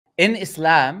In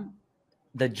Islam,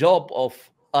 the job of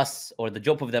us, or the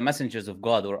job of the messengers of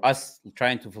God, or us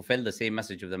trying to fulfill the same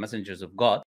message of the messengers of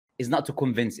God, is not to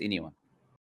convince anyone.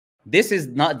 This is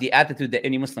not the attitude that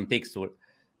any Muslim takes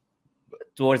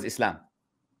towards Islam.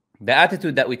 The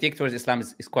attitude that we take towards Islam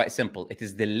is quite simple. It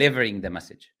is delivering the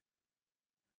message.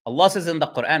 Allah says in the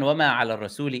Quran, وَمَا عَلَى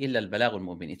الرَّسُولِ إِلَّا الْبَلَاغُ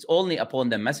الْمُبِينُ. It's only upon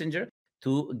the messenger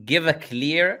to give a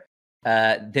clear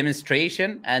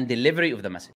demonstration and delivery of the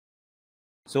message.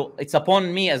 So it's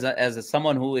upon me as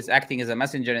someone who is acting as a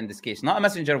messenger in this case, not a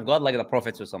messenger of God like the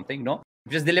prophets or something. No,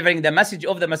 I'm just delivering the message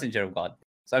of the messenger of God.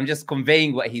 So I'm just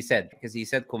conveying what he said, because he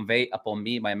said, convey upon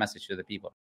me my message to the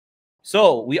people.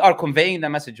 So we are conveying the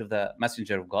message of the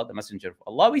messenger of God, the messenger of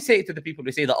Allah. We say it to the people.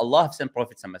 We say that Allah have sent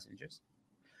prophets and messengers.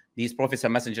 These prophets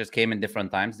and messengers came in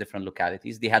different times, different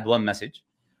localities. They had one message,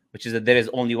 which is that there is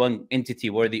only one entity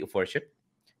worthy of worship.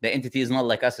 The entity is not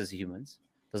like us as humans.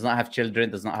 Does not have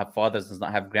children, does not have fathers, does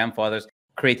not have grandfathers,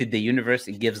 created the universe.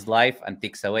 It gives life and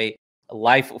takes away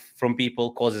life from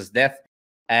people, causes death.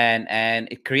 And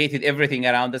it created everything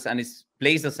around us, and it's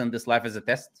placed us in this life as a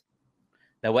test.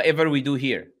 That whatever we do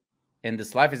here in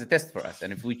this life is a test for us.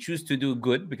 And if we choose to do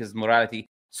good, because morality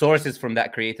sources from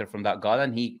that creator, from that God,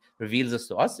 and he reveals us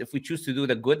to us. If we choose to do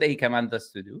the good that he commanded us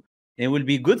to do, it will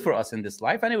be good for us in this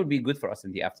life, and it will be good for us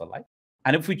in the afterlife.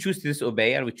 And if we choose to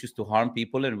disobey and we choose to harm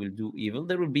people and will do evil,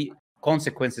 there will be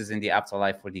consequences in the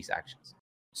afterlife for these actions.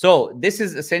 So this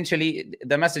is essentially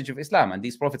the message of Islam. And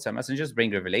these prophets and messengers bring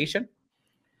revelation.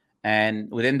 And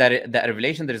within that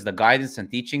revelation, there is the guidance and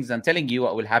teachings and telling you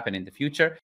what will happen in the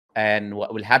future and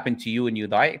what will happen to you when you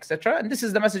die, etc. And this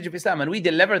is the message of Islam. And we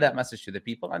deliver that message to the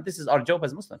people. And this is our job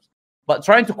as Muslims. But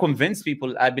trying to convince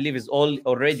people, I believe, is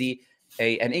already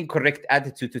an incorrect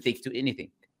attitude to take to anything.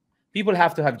 People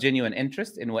have to have genuine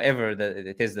interest in whatever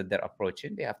it is that they're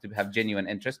approaching. They have to have genuine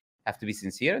interest, have to be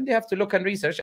sincere, and they have to look and research